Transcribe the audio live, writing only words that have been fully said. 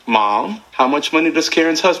Mom, how much money does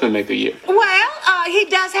Karen's husband make a year? Well, he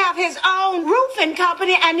does have his own roofing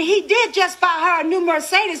company, and he did just buy her a new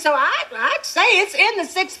Mercedes, so I'd say it's in the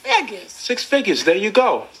six figures. 6 figures, there you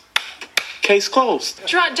go. Case closed.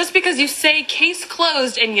 Gerard, just because you say case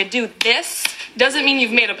closed and you do this doesn't mean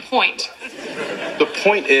you've made a point. The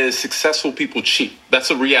point is successful people cheat.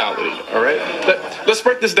 That's a reality, all right? Let's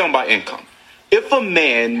break this down by income. If a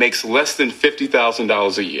man makes less than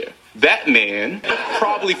 $50,000 a year, that man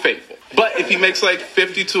probably faithful. But if he makes like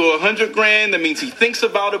 50 to 100 grand, that means he thinks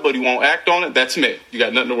about it, but he won't act on it. That's me. You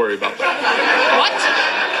got nothing to worry about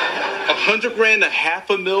that. What? 100 grand to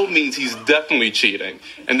 $500,000 means he's definitely cheating.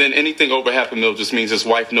 And then anything over $500,000 just means his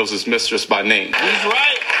wife knows his mistress by name. He's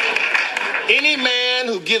right. Any man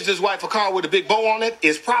who gives his wife a car with a big bow on it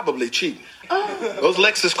is probably cheating. Oh. Those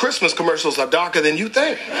Lexus Christmas commercials are darker than you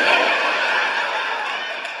think.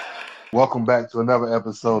 Welcome back to another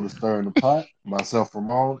episode of Stirring the Pot. Myself,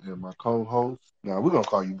 Ramon, and my co-host. Now, we're going to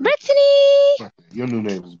call you Brittany. Your new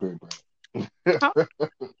name is Britt Brand.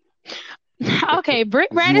 Okay,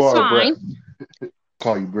 Britt Brand is fine.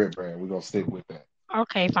 Call you Britt Brand. We're going to stick with that.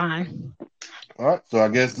 Okay, fine. All right, so I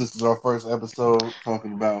guess this is our first episode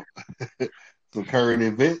talking about some current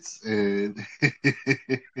events and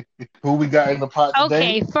who we got in the pot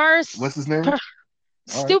today. Okay, first. What's his name?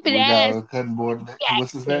 Stupid ass. Cutting board.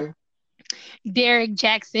 What's his name? Derek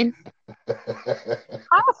Jackson. How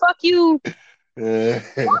the fuck you? That's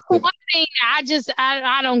one thing I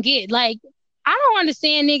don't get. Like, I don't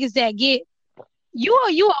understand niggas that get you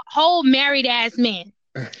a whole married ass man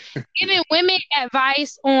giving women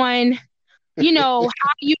advice on, how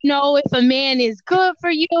you know if a man is good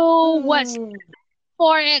for you, what's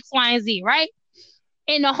for X, Y, and Z, right?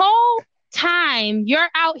 And the whole time you're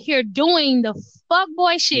out here doing the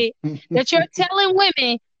fuckboy shit that you're telling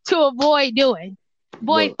women to avoid doing.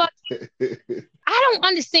 Boy, fuck you. I don't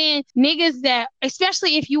understand niggas that,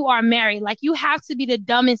 especially if you are married, like you have to be the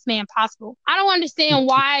dumbest man possible. I don't understand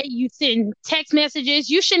why you send text messages.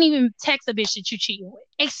 You shouldn't even text a bitch that you're cheating with,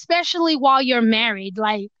 especially while you're married.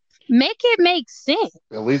 Like, make it make sense.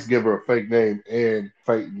 At least give her a fake name and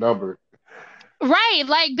fake number. Right,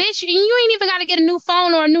 like, bitch, you ain't even got to get a new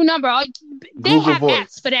phone or a new number. They Google have Voice.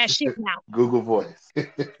 apps for that shit now. Google Voice.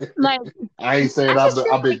 Like, I ain't saying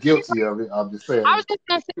I've been guilty of it. I'm just saying. I was just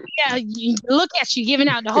gonna say, look at you giving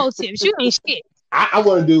out the whole tips. You ain't shit. I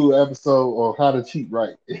want to do an episode on how to cheat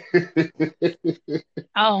right.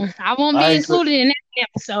 Oh, I won't be included in that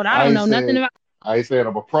episode. I don't know nothing about. I ain't saying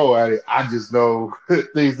I'm a pro at it. I just know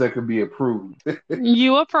things that can be improved.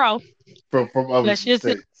 You a pro. From other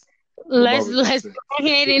Let's go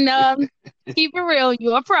ahead and keep it real.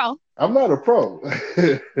 You a pro. I'm not a pro.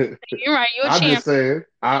 You're right. You're a champ. I'm just saying.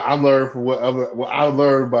 I learned from what I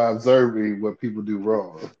learned by observing what people do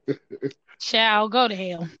wrong. Shall go to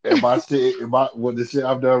hell. And what the shit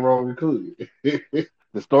I've done wrong included.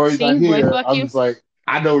 The stories I hear, I'm just like,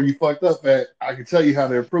 I know where you fucked up at. I can tell you how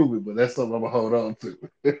to improve it, but that's something I'm gonna hold on to.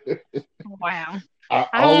 Wow. I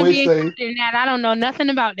don't always be say in that. I don't know nothing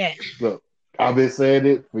about that. Look, I've been saying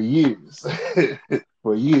it for years.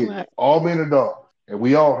 For years. What? All men are dogs, and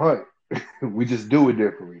we all hunt. We just do it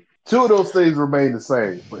differently. Two of those things remain the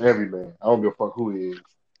same for every man. I don't give a fuck who he is.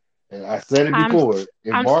 And I said it before.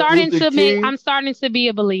 I'm starting to be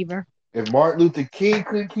a believer. If Martin Luther King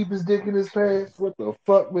couldn't keep his dick in his pants, what the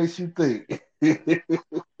fuck makes you think?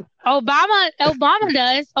 Obama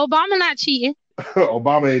does. Obama not cheating.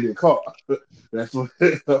 Obama ain't get caught. That's what.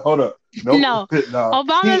 Hold up. No.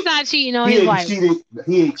 Obama's not cheating on his wife.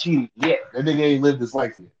 He ain't cheated yet. That nigga ain't lived his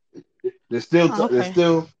life yet. There's still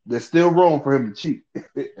room for him to cheat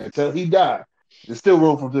until he died. There's still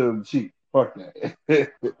room for him to cheat. Fuck that.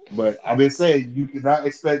 But I've been saying you cannot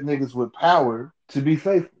expect niggas with power to be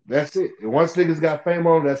faithful. That's it. And once niggas got fame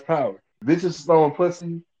on, that's power. Bitches throwing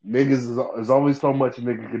pussy, niggas is always so much a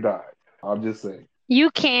nigga can dodge. I'm just saying. You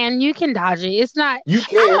can dodge it. It's not. You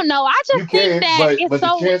can. I don't know. I just think that but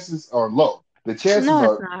the chances are low. The chances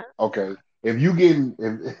are not. Okay. If you in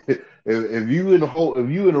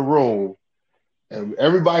a room and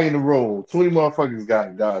everybody in the room, 20 motherfuckers got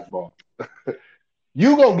a dodgeball,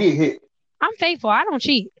 you gonna get hit. I'm faithful. I don't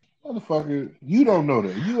cheat. Motherfucker, you don't know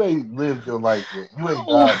that. You ain't lived your life yet. You ain't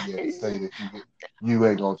died yet to say that you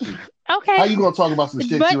ain't gonna cheat. Okay. How you gonna talk about some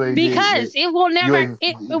shit you ain't because it will never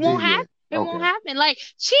it won't happen. It won't happen. Like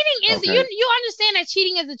cheating is you understand that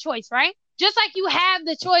cheating is a choice, right? Just like you have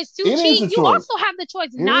the choice to cheat, you also have the choice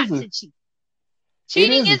not to cheat.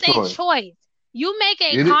 Cheating is a choice. You make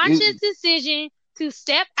a conscious decision to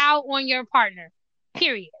step out on your partner.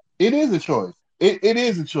 Period. It is a choice. It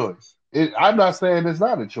is a choice. I'm not saying it's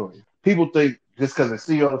not a choice. People think just because they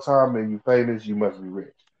see you all the time and you're famous, you must be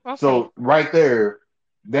rich. Okay. So right there,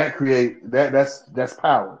 that's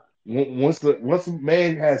power. Once a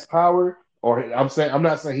man has power, or I'm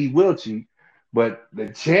not saying he will cheat, but the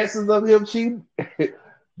chances of him cheating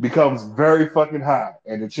becomes very fucking high,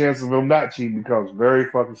 and the chances of him not cheating becomes very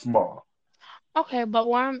fucking small. Okay, but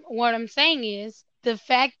what I'm saying is the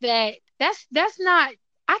fact that that's not.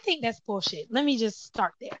 I think that's bullshit. Let me just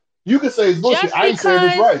start there. You can say it's bullshit. Just I ain't saying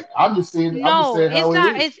it's because right. I'm just saying no, how it's it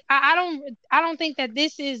not. is. It's I don't think that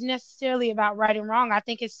this is necessarily about right and wrong. I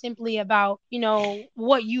think it's simply about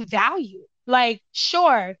what you value. Like,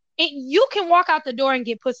 sure, you can walk out the door and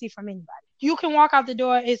get pussy from anybody. You can walk out the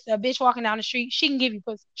door. It's a bitch walking down the street. She can give you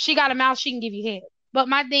pussy. She got a mouth. She can give you head. But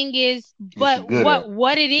my thing is, but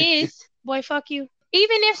what it is, boy, fuck you.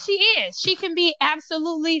 Even if she is, she can be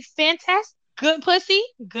absolutely fantastic, good pussy,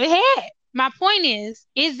 good head. My point is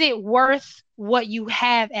it worth what you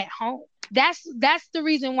have at home? That's the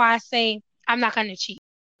reason why I say I'm not gonna cheat.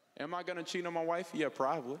 Am I gonna cheat on my wife? Yeah,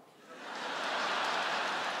 probably.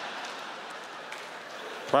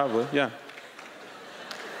 Probably, yeah.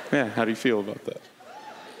 Yeah, how do you feel about that?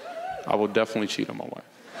 I will definitely cheat on my wife.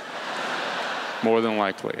 More than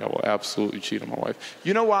likely, I will absolutely cheat on my wife.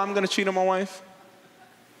 You know why I'm gonna cheat on my wife?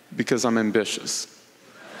 Because I'm ambitious.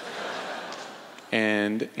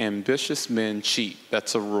 And ambitious men cheat.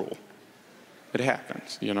 That's a rule. It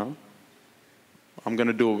happens, I'm going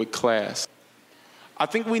to do it with class. I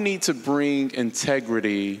think we need to bring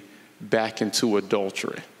integrity back into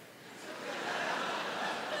adultery.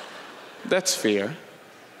 That's fair.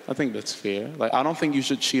 I think that's fair. Like, I don't think you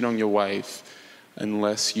should cheat on your wife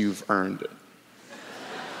unless you've earned it.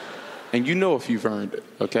 And if you've earned it,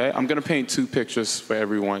 okay? I'm going to paint two pictures for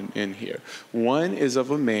everyone in here. One is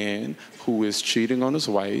of a man who is cheating on his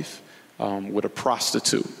wife with a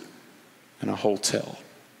prostitute in a hotel,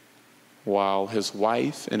 while his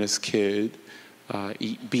wife and his kid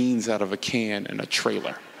eat beans out of a can in a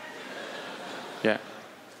trailer. Yeah.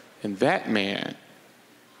 And that man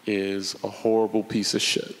is a horrible piece of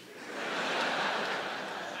shit.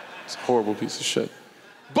 It's a horrible piece of shit.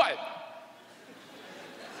 But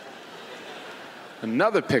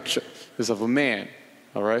another picture is of a man,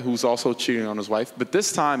 all right, who's also cheating on his wife. But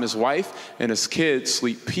this time his wife and his kids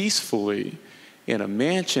sleep peacefully in a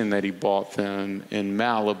mansion that he bought them in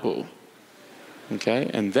Malibu.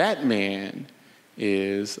 Okay? And that man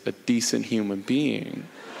is a decent human being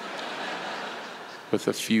with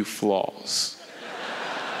a few flaws.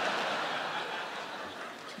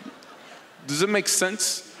 Does it make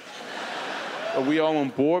sense? Are we all on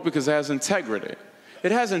board? Because it has integrity.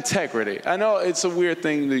 It has integrity. I know it's a weird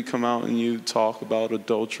thing to come out and you talk about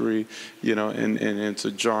adultery, and it's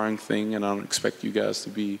a jarring thing, and I don't expect you guys to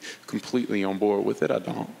be completely on board with it. I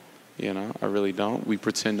don't. I really don't. We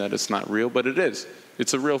pretend that it's not real, but it is.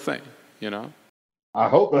 It's a real thing, I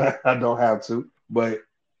hope I don't have to, but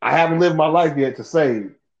I haven't lived my life yet to say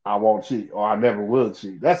I won't cheat or I never will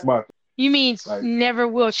cheat. That's my thing. You mean never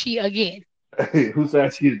will cheat again? Who said I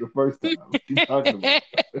cheated the first time? What you talking about?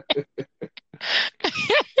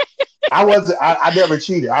 I never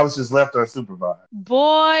cheated. I was just left unsupervised.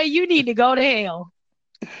 Boy, you need to go to hell.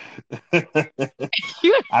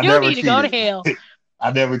 you need to go to hell.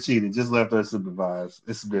 I never cheated, just left unsupervised.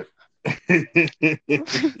 It's different.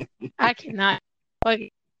 I cannot.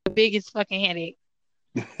 The biggest fucking headache.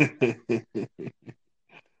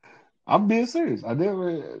 I'm being serious.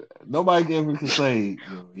 Nobody ever can say,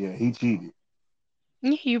 yeah, he cheated.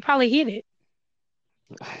 Yeah, you probably hit it.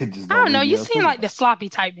 I don't know. You seem like the sloppy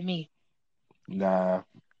type to me. Nah.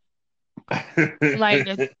 Like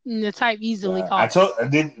the type easily caught.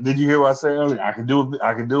 Did you hear what I said earlier? I can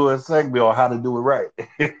do a segment on how to do it right.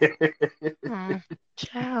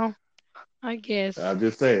 Ciao. I guess. I'm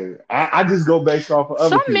just saying. I just go based off of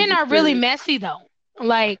other Some men are really messy though.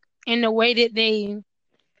 Like in the way that they,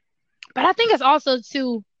 but I think it's also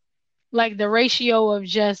too like the ratio of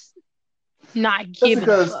just not giving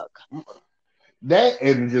a fuck. That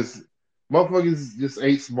and just motherfuckers just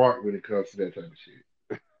ain't smart when it comes to that type of shit.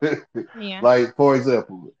 Yeah. Like, for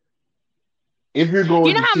example, if you're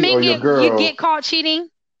going to cheat on your girl, you get caught cheating.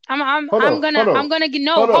 I'm gonna get one tip. I'm gonna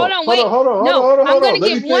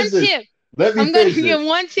give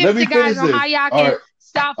one tip to guys on how y'all can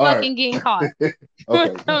stop fucking getting caught.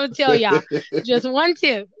 I'm gonna tell y'all just one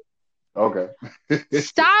tip. Okay.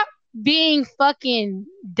 Stop being fucking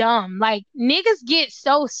dumb. Like, niggas get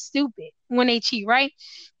so stupid when they cheat, right?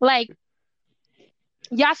 Like,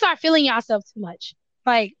 y'all start feeling yourself too much.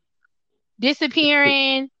 Like,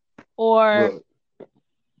 disappearing or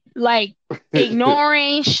like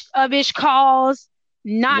ignoring a bitch calls,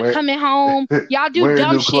 not coming home. Y'all do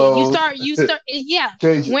dumb shit. You start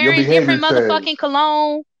wearing different motherfucking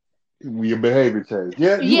cologne. Your behavior change.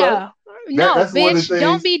 Yeah, yeah. Right. No, that's bitch,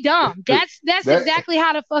 don't be dumb. That's exactly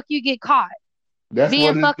how the fuck you get caught. That's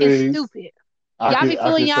being fucking stupid. Y'all be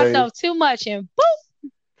fooling yourself too much and boop.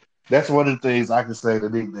 That's one of the things I can say to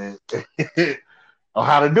niggas on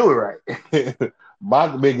how to do it right. My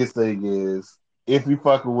biggest thing is if you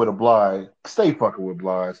fucking with a blind, stay fucking with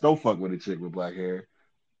blinds. Don't fuck with a chick with black hair.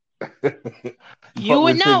 You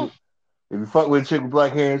would know. If you fuck with a chick with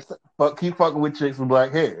black hair, keep fucking with chicks with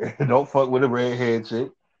black hair. Don't fuck with a red haired chick.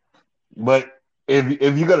 But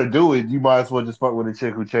if you're gonna do it, you might as well just fuck with a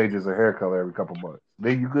chick who changes her hair color every couple months.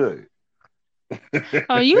 Then you good.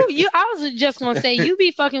 you I was just gonna say you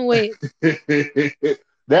be fucking with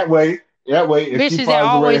that way if bitches that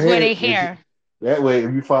always wear their hair. That way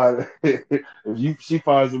if you find she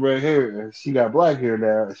finds the red hair and she got black hair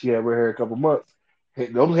now and she had red hair a couple months,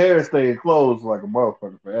 those hairs stay in clothes like a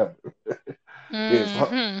motherfucker forever.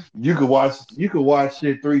 Mm-hmm. You could watch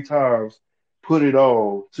shit 3 times, put it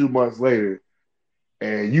on 2 months later,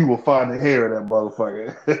 and you will find the hair of that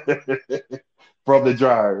motherfucker from the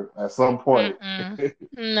dryer at some point.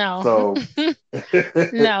 No. So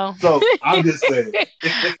no. So I'm just saying.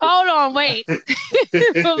 Hold on, wait.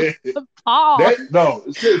 Pause.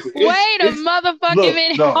 Seriously. Wait a motherfucking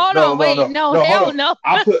minute. Hold on, wait. No, hell no.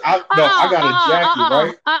 I got a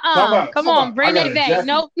jacket, right? Come on, bring it back.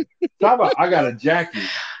 Nope. I got a jacket.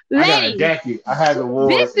 Ladies, I got a jacket. I had the war.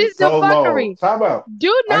 This is the fuckery. Time out.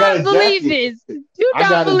 Do not believe this. Do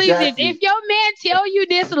not believe this. If your man tell you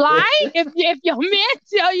this lie, if your man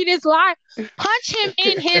tell you this lie, punch him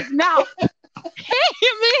in his mouth. Hit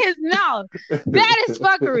him in his mouth. That is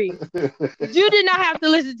fuckery. You do not have to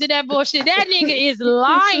listen to that bullshit. That nigga is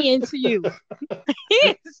lying to you.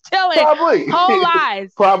 He's telling whole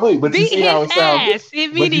lies. Probably, but you see how it sounds.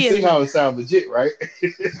 But you see how it sounds legit, right?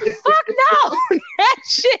 Fuck no. That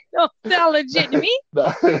shit don't sound legit to me.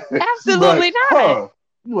 Absolutely not. Huh.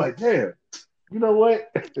 You're like, damn. You know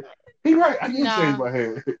what? He right. I didn't change my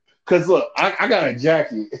hair. Because look, I got a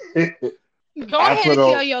jacket. Go ahead and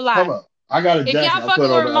tell your lie. Come on. I got a jacket. If y'all fucking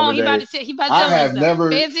with Ramon, he about to tell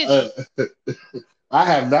I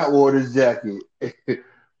have not worn this jacket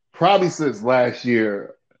probably since last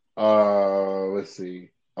year. Let's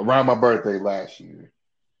see, around my birthday last year,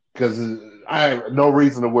 because I have no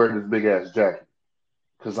reason to wear this big ass jacket.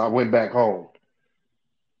 Because I went back home,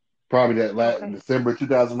 probably December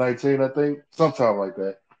 2019, I think, sometime like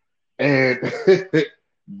that, and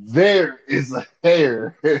there is a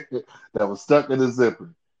hair that was stuck in the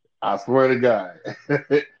zipper. I swear to God.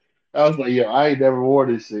 I was like, yo, I ain't never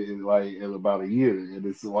worn this shit in about a year. And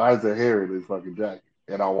it's why is there hair in this fucking jacket?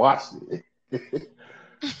 And I watched it.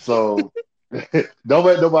 So don't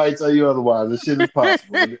let nobody tell you otherwise. This shit is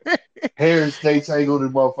possible. Hair stay tangled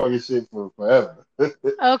in motherfucking shit for forever.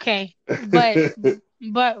 Okay.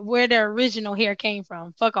 But where the original hair came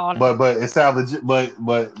from. Fuck all that. But it sounds legit, but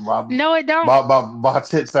no, it don't. My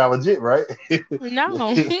tits sound legit, right?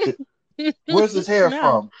 No. Where's this hair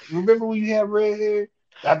from? Remember when you had red hair?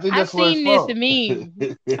 I think that's where it's from.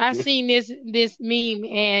 Meme. I've seen this meme,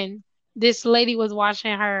 and this lady was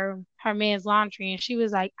washing her man's laundry, and she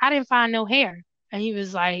was like, "I didn't find no hair," and he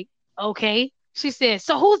was like, "Okay." She said,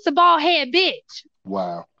 "So who's the bald head bitch?"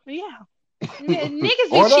 Wow. Yeah.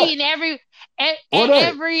 Niggas be cheating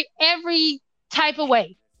every type of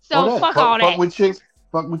way. So fuck all that.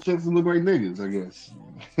 Fuck with chicks who look like niggas, I guess.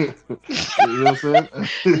 You know what I'm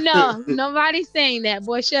saying? No, nobody's saying that.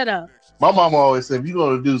 Boy, shut up. My mama always said, if you're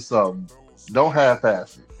going to do something, don't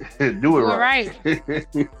half-ass it. Do it right.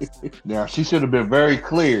 Now, she should have been very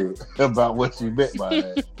clear about what she meant by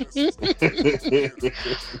that.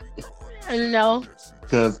 No.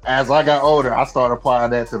 Because as I got older, I started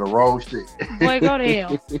applying that to the wrong shit. Boy, go to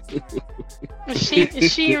hell. She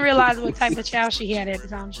didn't realize what type of child she had at the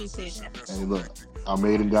time she said that. Hey, look. I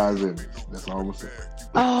made a guy's image. That's all I'm saying.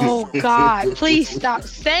 Oh, God. Please stop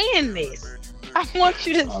saying this. I want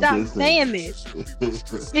you to stop saying this.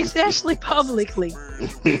 Especially publicly.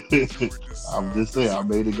 I'm just saying, I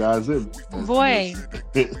made a guy's image. Boy.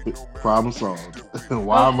 Problem solved.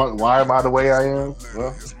 Why am I the way I am?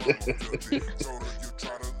 Well,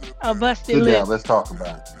 a busted lip. Yeah, let's talk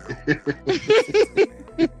about it.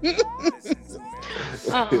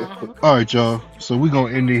 All right, y'all. So we're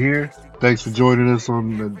going to end it here. Thanks for joining us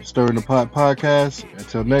on the Stirring the Pot podcast.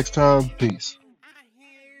 Until next time, peace.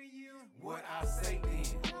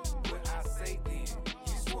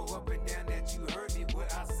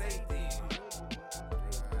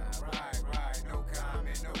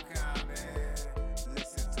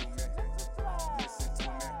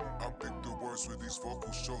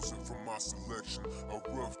 Chosen from my selection. A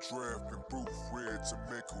rough draft and proofread to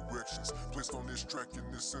make corrections. Placed on this track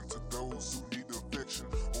and this sent to those who need affection.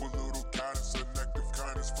 Or a little guidance, an act of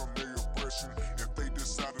kindness from their oppression. If they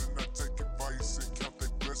decide to not take advice and count their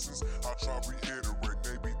blessings, I'll try to reiterate,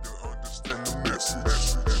 maybe to understand the message.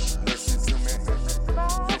 Listen to me.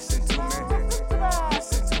 Listen to me.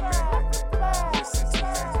 Listen to me. Listen to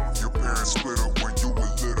me. Your parents split up when you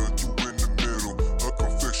were little, you in the middle. A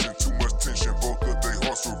confliction, too much tension, both of their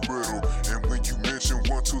hearts were brittle. And when you mention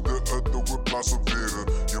one to the other, replies were bitter.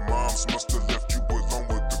 Your moms must have left you alone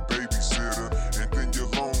with the babysitter. And then your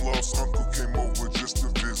long lost uncle came over just to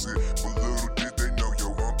visit. But little did they know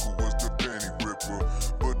your uncle was the penny ripper.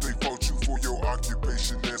 But they fought you for your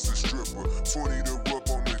occupation as a stripper. 20 to rub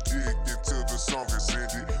on the dick until the song is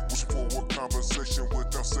ended. Wish for a conversation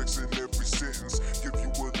without sex in every sentence. Give you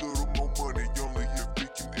a little more money only if he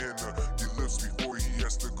can enter your lips before he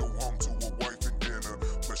has to go home to a wife and dinner.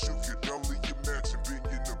 Plus you could only imagine being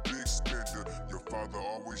a big spender. Your father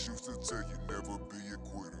always used to tell you never be a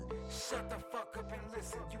quitter. Shut the fuck up and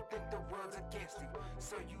listen. You think the world's against you,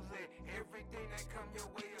 so you let everything that come your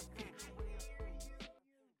way